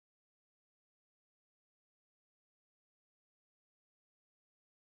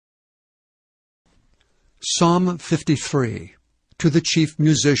Psalm 53. To the chief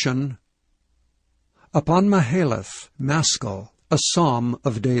musician. Upon Mahalath, Maskil, a psalm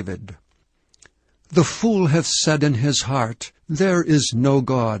of David. The fool hath said in his heart, There is no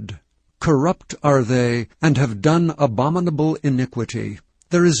God. Corrupt are they, and have done abominable iniquity.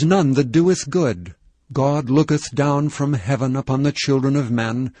 There is none that doeth good. God looketh down from heaven upon the children of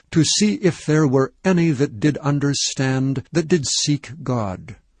men, to see if there were any that did understand, that did seek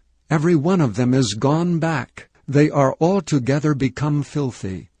God. Every one of them is gone back. They are altogether become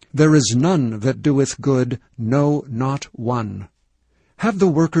filthy. There is none that doeth good, no, not one. Have the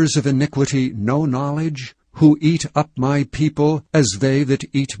workers of iniquity no knowledge, who eat up my people as they that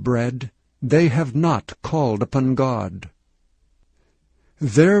eat bread? They have not called upon God.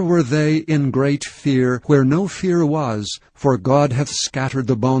 There were they in great fear, where no fear was, for God hath scattered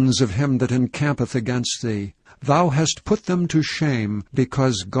the bones of him that encampeth against thee. Thou hast put them to shame,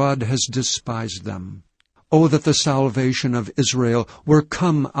 because God has despised them. O that the salvation of Israel were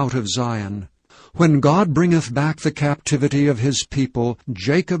come out of Zion! When God bringeth back the captivity of his people,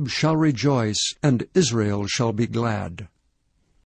 Jacob shall rejoice, and Israel shall be glad.